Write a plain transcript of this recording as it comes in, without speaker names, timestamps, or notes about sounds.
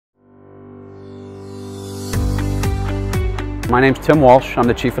My name's Tim Walsh. I'm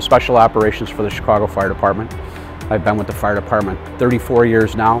the Chief of Special Operations for the Chicago Fire Department. I've been with the fire department 34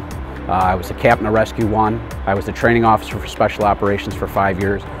 years now. I was the captain of Rescue 1. I was the training officer for Special Operations for 5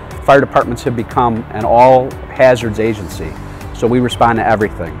 years. Fire departments have become an all-hazards agency, so we respond to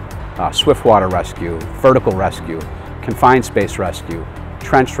everything. Swift water rescue, vertical rescue, confined space rescue,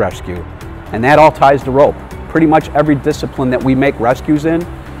 trench rescue, and that all ties to rope. Pretty much every discipline that we make rescues in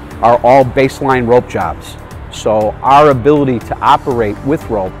are all baseline rope jobs. So our ability to operate with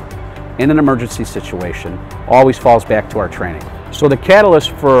rope in an emergency situation always falls back to our training. So the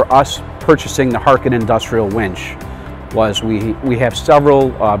catalyst for us purchasing the Harken Industrial Winch was we have several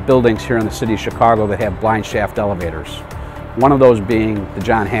buildings here in the city of Chicago that have blind shaft elevators. One of those being the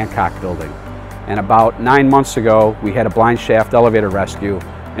John Hancock building. And about 9 months ago, we had a blind shaft elevator rescue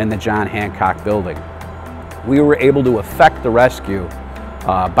in the John Hancock building. We were able to effect the rescue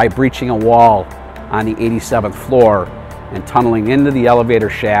by breaching a wall on the 87th floor and tunneling into the elevator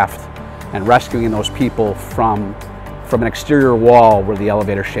shaft and rescuing those people from an exterior wall where the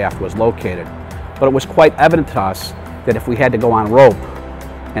elevator shaft was located. But it was quite evident to us that if we had to go on rope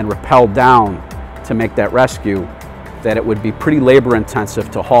and rappel down to make that rescue, that it would be pretty labor intensive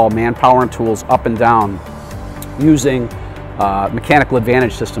to haul manpower and tools up and down using mechanical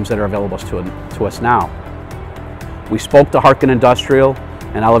advantage systems that are available to us now. We spoke to Harken Industrial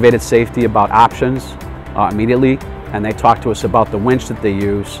and Elevated Safety about options immediately, and they talked to us about the winch that they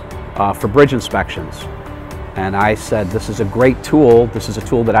use for bridge inspections. And I said, this is a great tool. This is a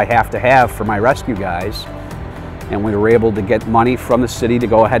tool that I have to have for my rescue guys. And we were able to get money from the city to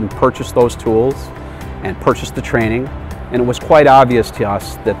go ahead and purchase those tools and purchase the training. And it was quite obvious to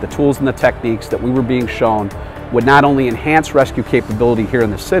us that the tools and the techniques that we were being shown would not only enhance rescue capability here in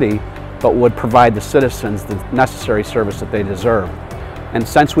the city, but would provide the citizens the necessary service that they deserve. And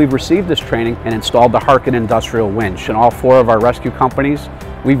since we've received this training and installed the Harken Industrial Winch in all 4 of our rescue companies,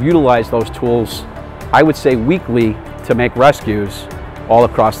 we've utilized those tools, I would say weekly, to make rescues all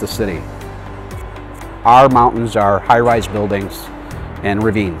across the city. Our mountains are high-rise buildings and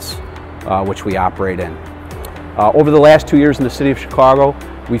ravines, which we operate in. Over the last 2 years in the city of Chicago,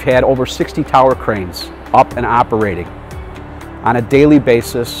 we've had over 60 tower cranes up and operating. On a daily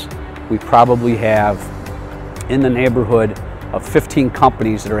basis, we probably have in the neighborhood of 15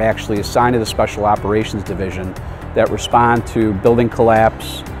 companies that are actually assigned to the Special Operations Division that respond to building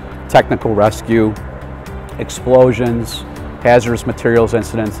collapse, technical rescue, explosions, hazardous materials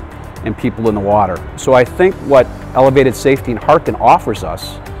incidents, and people in the water. So I think what Elevated Safety and Harken offers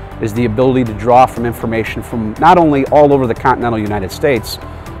us is the ability to draw from information from not only all over the continental United States,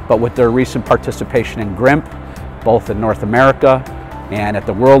 but with their recent participation in GRIMP, both in North America and at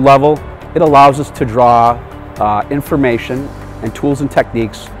the world level, it allows us to draw information and tools and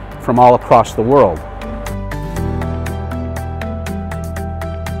techniques from all across the world.